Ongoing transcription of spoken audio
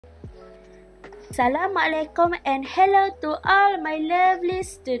Assalamualaikum and hello to all my lovely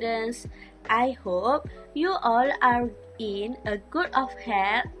students. I hope you all are in a good of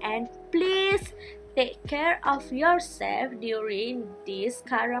health and please take care of yourself during this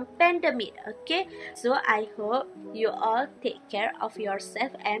current pandemic. Okay, so I hope you all take care of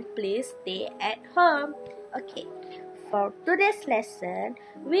yourself and please stay at home. Okay, for today's lesson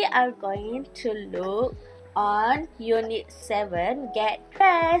we are going to look on Unit 7 Get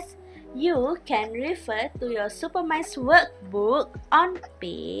Dressed. You can refer to your supervised workbook on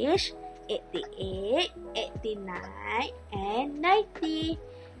page 88, 89, and 90.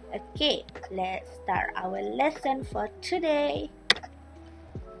 Okay, let's start our lesson for today.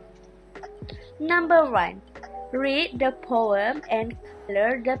 Number 1. Read the poem and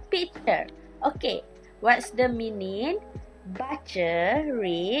color the picture. Okay, what's the meaning? Baca,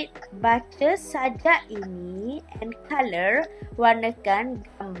 read, baca sajak ini and color, warnakan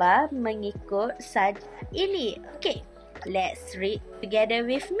gambar mengikut sajak ini. Okay, let's read together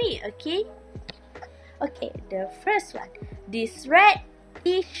with me, okay? Okay, the first one. This red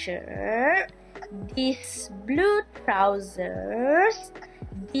t-shirt, this blue trousers,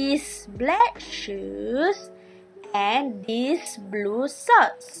 these black shoes, and these blue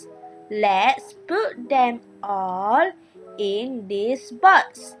socks. Let's put them all in this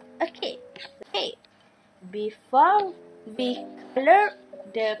box. Okay. Before we color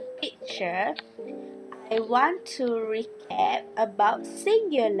the picture, I want to recap about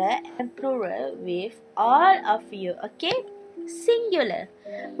singular and plural with all of you. Okay, singular.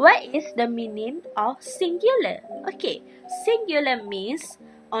 What is the meaning of singular? Okay, singular means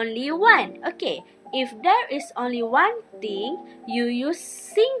only one. Okay, if there is only one thing, you use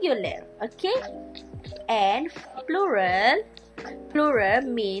singular. Okay, and plural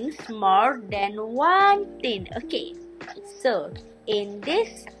means more than one thing. Okay, so in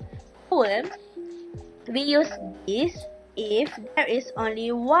this poem we use this if there is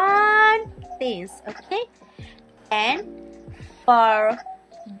only one thing. Okay, and for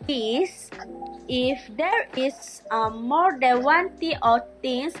this, if there is more than one thing or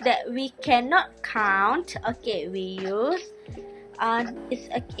things that we cannot count, okay, we use this,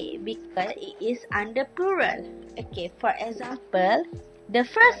 okay, because it is under plural. Okay, for example, the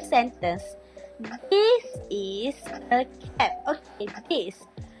first sentence, this is a cap. Okay,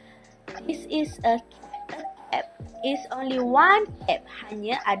 this is a cap. A cap is only one cap.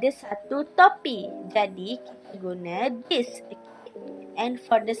 Hanya ada satu topi. Jadi kita guna this. Okay. And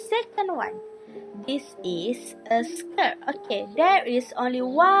for the second one, this is a skirt. Okay, there is only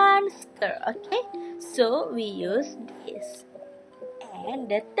one skirt. Okay, so we use this. And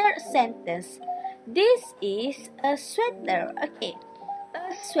the third sentence, this is a sweater. Okay, a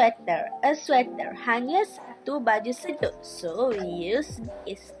sweater. Hanya satu baju sejuk. So we use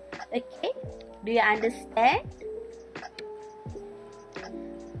this. Okay, do you understand?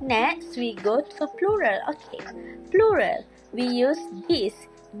 Next, we go to plural. Okay, plural. We use this.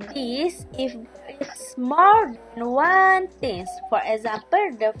 This if there is more than one thing. For example,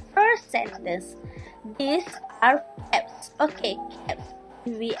 the first sentence, these are caps. Okay, caps.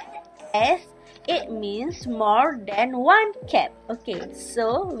 We add S, it means more than one cap. Okay,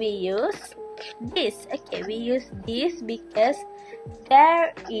 so we use this. Okay, we use this because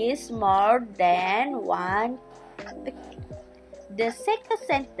there is more than one. Okay. The second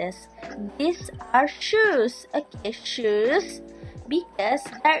sentence, these are shoes. Okay, shoes because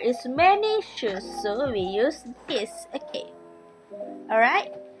there is many shoes, so we use this. Okay,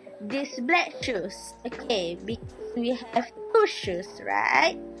 alright. These black shoes. Okay, because we have two shoes,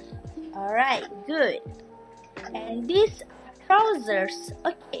 right? Alright, good. And these are trousers.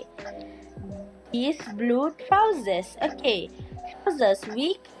 Okay, these blue trousers. Okay, trousers,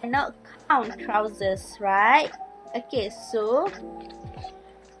 we cannot count trousers, right? Okay, so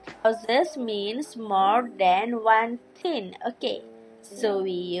trousers means more than one thing. Okay, so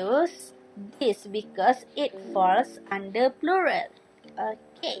we use this because it falls under plural.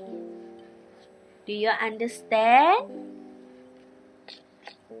 Okay, do you understand?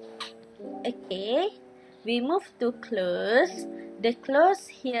 Okay, we move to clothes. The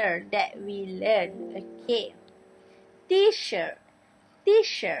clothes here that we learn. Okay, t-shirt.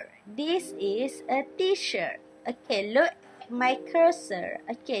 This is a t-shirt. Okay, look at my cursor.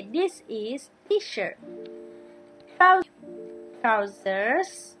 Okay, this is t-shirt.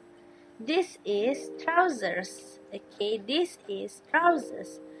 Trousers. This is trousers. Okay, this is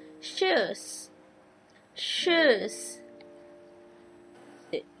trousers. Shoes.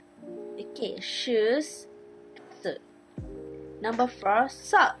 Okay, shoes. Number 4,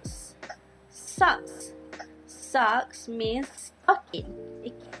 socks. Socks means stocking.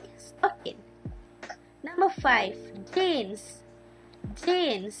 Okay, stocking. Number 5, jeans.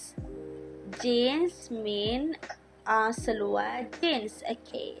 Jeans. Jeans mean seluar jeans.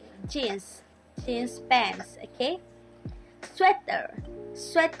 Okay, jeans. Jeans pants. Okay. Sweater.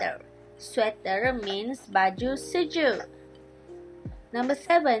 Sweater. Sweater means baju sejuk. Number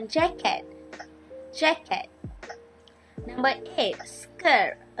 7, jacket. Jacket. Number 8,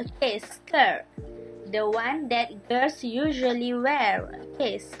 skirt. Okay, skirt. The one that girls usually wear.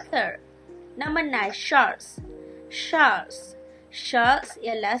 Okay, skirt. Number 9, shorts. Shorts. Shorts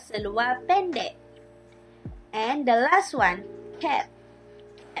ialah seluar pendek. And the last one, cap.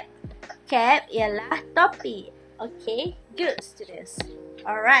 Cap. Cap ialah topi. Okay, good students.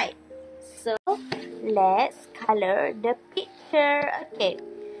 Alright, so let's color the picture. Okay,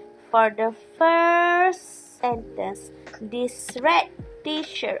 for the first sentence, this red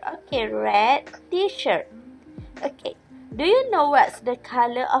t-shirt. Okay, red t-shirt. Okay, do you know what's the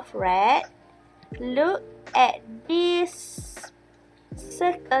color of red? Look at this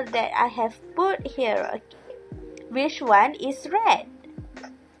circle that I have put here. Okay, which one is red?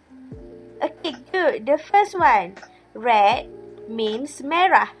 Okay, good. The first one, red means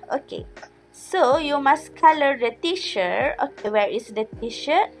merah. Okay, so you must color the t-shirt. Okay, where is the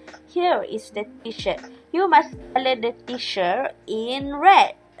t-shirt? Here is the t-shirt. You must color the t-shirt in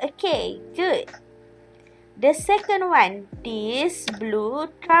red. Okay, good. The second one, this blue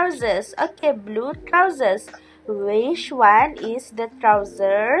trousers. Okay, blue trousers. Which one is the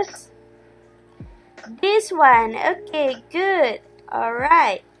trousers? This one. Okay, good.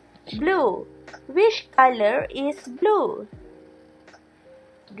 Alright. Blue. Which color is blue?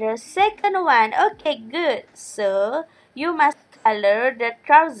 The second one. Okay, good. So, you must color the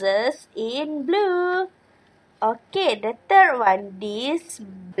trousers in blue. Okay, the third one. These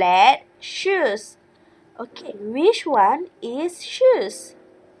black shoes. Okay, which one is shoes?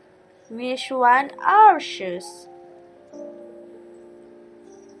 Which one are shoes?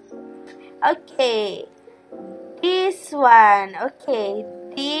 Okay, this one. Okay,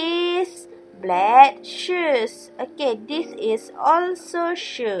 these black shoes. Okay, this is also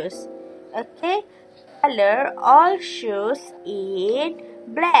shoes. Okay, color all shoes in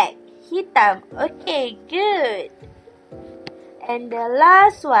black, hitam. Okay, good. And the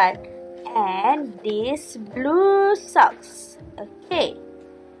last one, and these blue socks. Okay,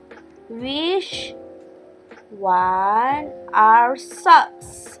 which one are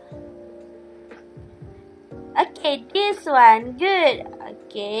socks? Okay, this one. Good.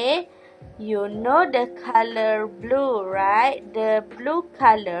 Okay, you know the color blue, right? The blue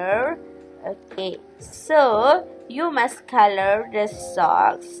color. Okay, so you must color the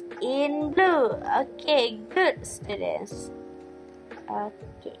socks in blue. Okay, good students.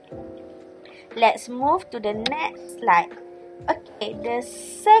 Okay, let's move to the next slide. Okay, the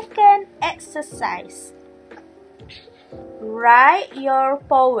second exercise. Write your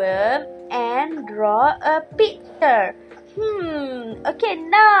poem and draw a picture. Okay,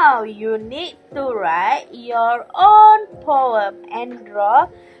 now you need to write your own poem and draw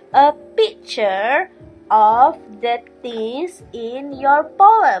a picture of the things in your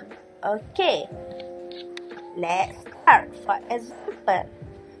poem. Okay, let's start. For example,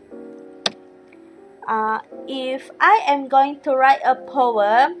 if I am going to write a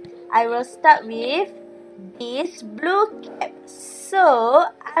poem, I will start with this blue cap. So,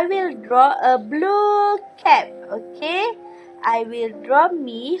 I will draw a blue cap. Okay, I will draw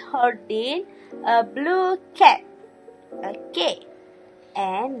me holding a blue cap. Okay,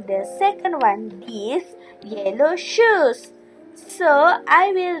 and the second one, these yellow shoes. So,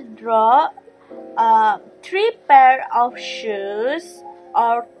 I will draw 3 pair of shoes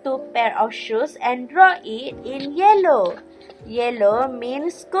or 2 pair of shoes and draw it in yellow. Yellow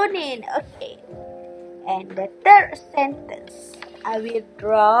means kuning. Okay. And the third sentence, I will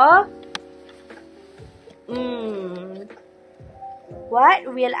draw.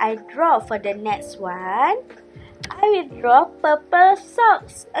 What will I draw for the next one? I will draw purple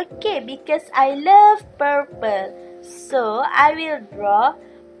socks. Okay, because I love purple. So, I will draw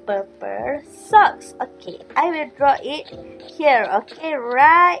purple socks. Okay, I will draw it here. Okay,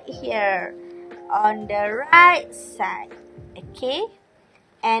 right here on the right side. Okay,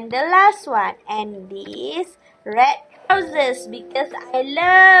 and the last one, and these red trousers because I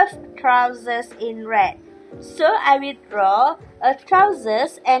love trousers in red. So I will draw a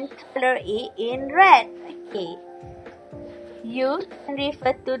trousers and color it in red. Okay, you can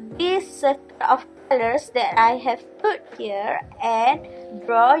refer to this circle of colors that I have put here and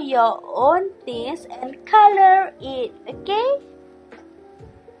draw your own things and color it. Okay,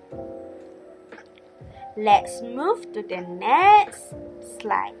 let's move to the next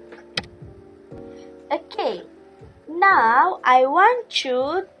slide. Okay. Now, I want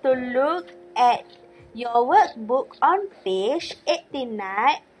you to look at your workbook on page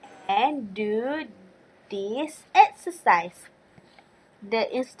 89 and do this exercise. The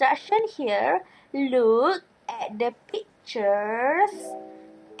instruction here, look at the pictures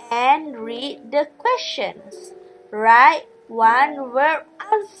and read the questions. Write one-word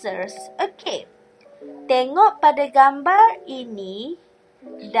answers. Okay. Tengok pada gambar ini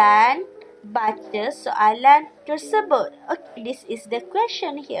dan baca soalan tersebut. Okay, this is the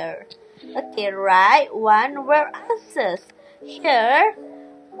question here. Okay, write one-word answers. Here,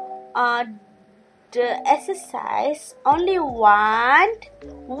 the exercise only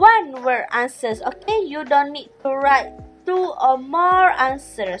one-word answers. Okay, you don't need to write 2 or more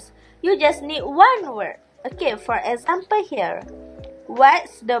answers. You just need one word. Okay, for example here,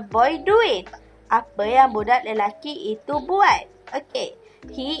 what's the boy doing? Apa yang budak lelaki itu buat? Okay,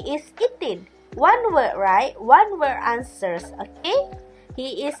 he is eating. One word, right? One word answers. Okay,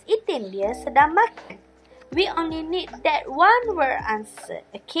 he is eating. Dia sedang makan. We only need that one word answer.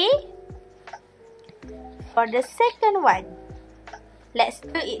 Okay. For the second one, let's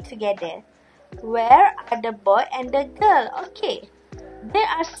do it together. Where are the boy and the girl? Okay, they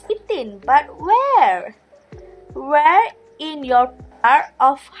are sitting, but where? Where in your part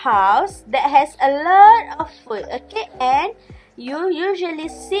of house that has a lot of food? Okay, and you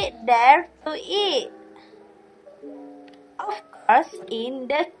usually sit there to eat. Of course, in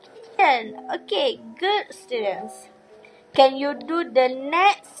the kitchen. Okay, good students. Can you do the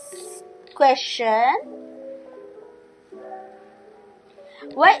next question?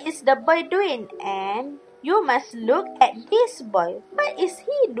 What is the boy doing? And you must look at this boy. What is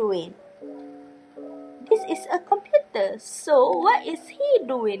he doing? This is a computer. So, what is he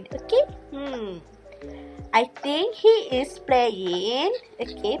doing? Okay. I think he is playing.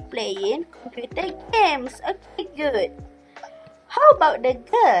 Okay, playing computer games. Okay, good. How about the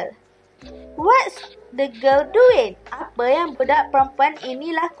girl? What's the girl doing? Apa yang budak perempuan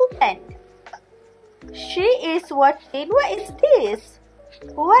ini lakukan? She is watching. What is this?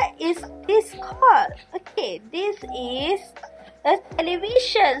 What is this called? Okay, this is a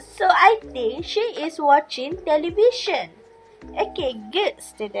television. So I think she is watching television. Okay, good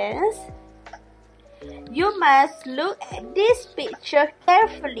students. You must look at this picture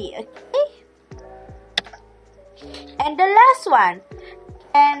carefully, okay? And the last one,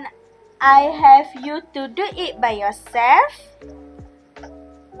 can I have you to do it by yourself?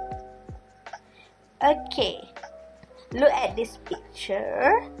 Okay. Look at this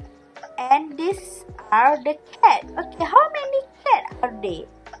picture. And these are the cat. Okay, how many cat are they?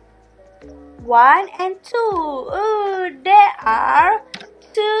 1 and 2. Oh, there are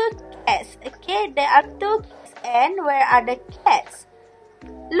 2 cats. Okay, there are 2 cats. And where are the cats?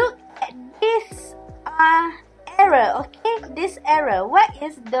 Look at this arrow. Okay, this arrow. What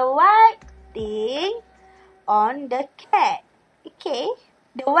is the white thing on the cat? Okay,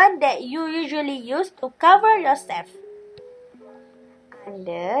 the one that you usually use to cover yourself.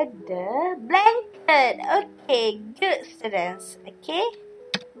 Under the blanket. Okay, good students. Okay.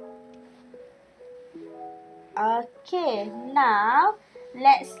 Okay, now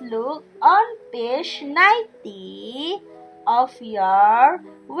let's look on page 90 of your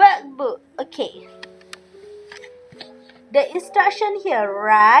workbook. Okay. The instruction here,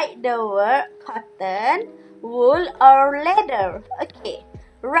 write the word cotton, wool or leather. Okay.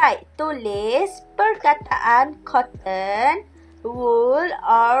 Write, tulis perkataan cotton, wool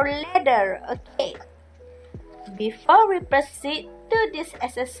or leather. Okay. Before we proceed to this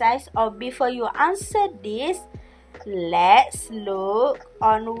exercise or before you answer this, let's look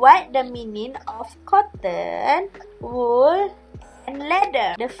on what the meaning of cotton, wool and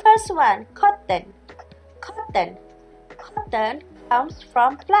leather. The first one, cotton. Cotton. Cotton comes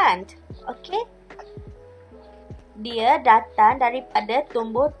from plant. Okay. Dia datang daripada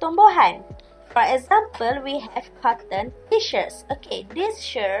tumbuh-tumbuhan. For example, we have cotton t-shirts. Okay, these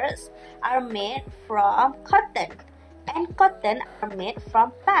shirts are made from cotton. And cotton are made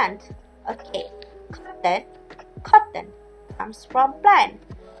from plant. Okay, cotton comes from plant.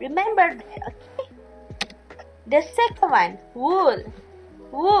 Remember that, okay? The second one, wool.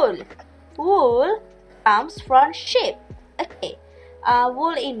 Wool comes from sheep. Okay,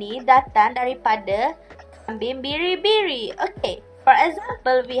 wool ini datang daripada kambing biri-biri. Okay. For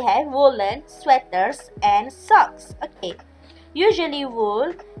example, we have woolen sweaters and socks. Okay. Usually,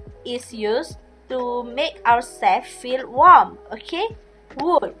 wool is used to make ourselves feel warm. Okay.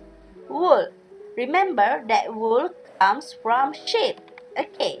 Wool. Remember that wool comes from sheep.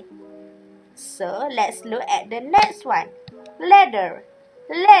 Okay. So, let's look at the next one. Leather.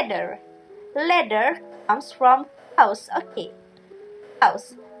 leather comes from cows. Okay,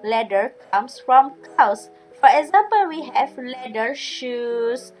 cows. Leather comes from cows. For example, we have leather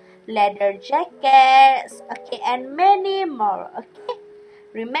shoes, leather jackets, okay, and many more. Okay,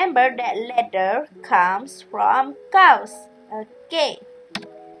 remember that leather comes from cows. Okay,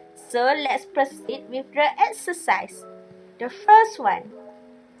 so let's proceed with the exercise. The first one,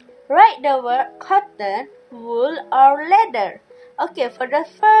 write the word cotton, wool, or leather. Okay, for the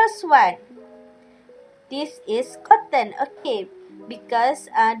first one, this is cotton. Okay, because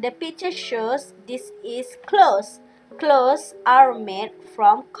the picture shows this is clothes. Clothes are made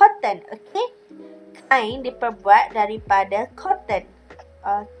from cotton. Okay, kain diperbuat daripada cotton.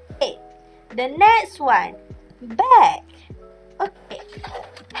 Okay, the next one, bag. Okay,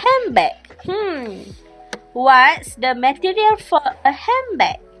 handbag. What's the material for a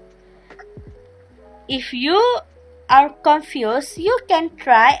handbag? If you are confused, you can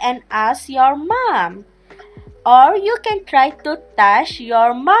try and ask your mom. Or you can try to touch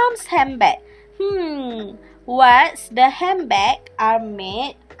your mom's handbag. What's the handbag are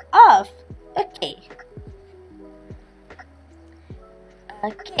made of? Okay.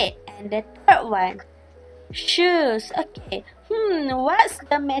 Okay, and the third one, shoes. Okay. What's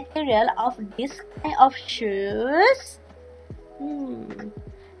the material of this kind of shoes?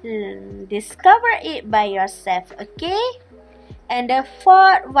 Discover it by yourself. Okay. And the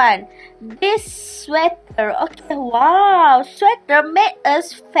fourth one, this sweater. Okay, wow, sweater made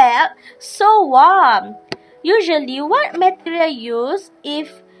us feel so warm. Usually, what material used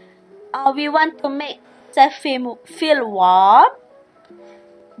if we want to make ourselves feel warm?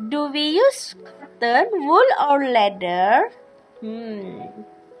 Do we use cotton, wool, or leather?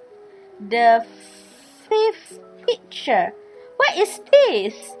 The fifth picture. What is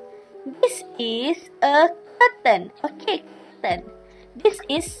this? This is a curtain. Okay, curtain. This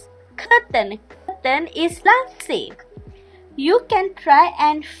is curtain. Curtain is lancip. You can try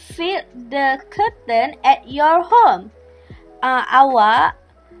and fit the curtain at your home. Awak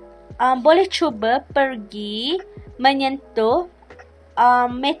boleh cuba pergi menyentuh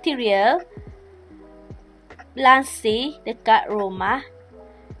material lansir dekat rumah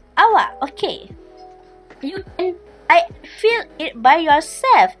awak. Okay. You can try and feel it by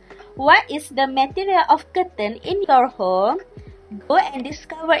yourself. What is the material of curtain in your home? Go and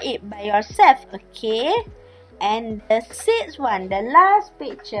discover it by yourself. Okay. And the sixth one, the last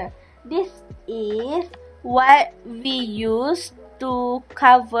picture. This is what we use to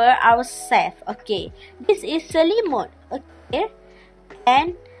cover ourselves. Okay. This is selimut. Okay.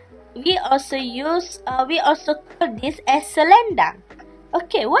 And we also call this as selendang.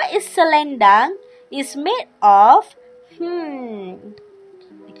 Okay, what is selendang? It's made of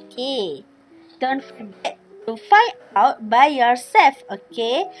Okay. Don't forget to find out by yourself.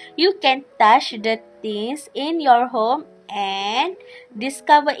 Okay, you can touch the things in your home and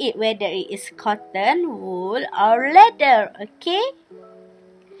discover it, whether it is cotton, wool, or leather. Okay.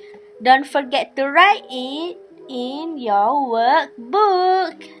 Don't forget to write it in your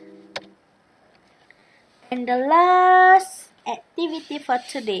workbook. And the last activity for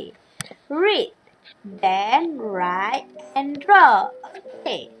today, read, then write and draw.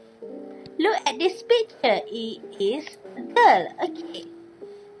 Okay. Look at this picture. It is a girl. Okay.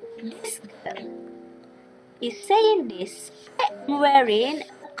 This girl is saying this. I'm wearing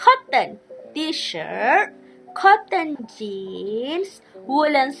a cotton t-shirt, cotton jeans,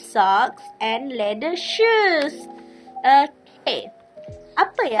 woolen socks, and leather shoes. Okay.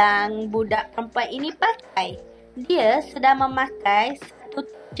 Apa yang budak perempuan ini pakai? Dia sedang memakai satu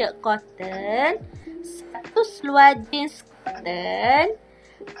t-shirt cotton, satu seluar jeans cotton,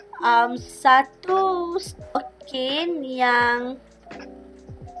 satu stokin yang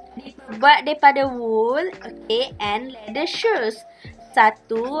dibuat daripada wool, okay, and leather shoes.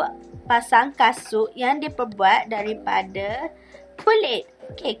 Satu pasang kasut yang diperbuat daripada kulit.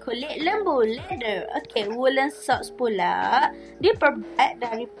 Okay, kulit lembu, leather. Okay, woolen socks pula diperbuat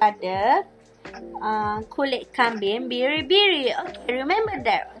daripada kulit kambing, biri-biri. Okay, remember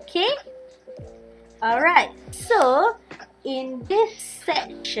that. Okay. Alright. So, in this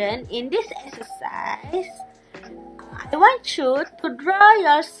section, in this exercise, I want you to draw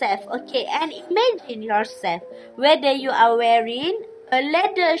yourself, okay, and imagine yourself whether you are wearing a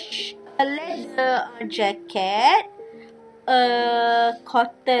leather jacket,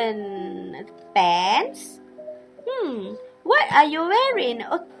 cotton pants. What are you wearing?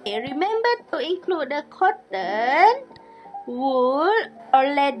 Okay, remember to include the cotton, wool, or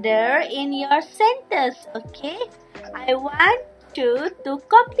leather in your sentence. Okay, I want sure to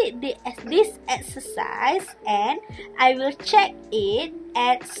complete this exercise and I will check it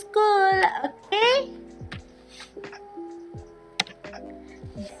at school, okay?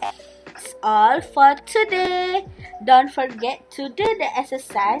 That's all for today. Don't forget to do the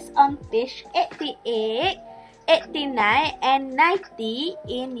exercise on page 88, 89 and 90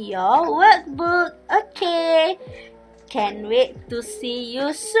 in your workbook, okay? Can't wait to see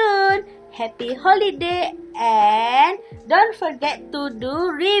you soon. Happy holiday and don't forget to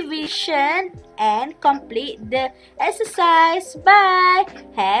do revision and complete the exercise. Bye.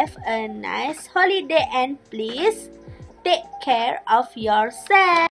 Have a nice holiday and please take care of yourself.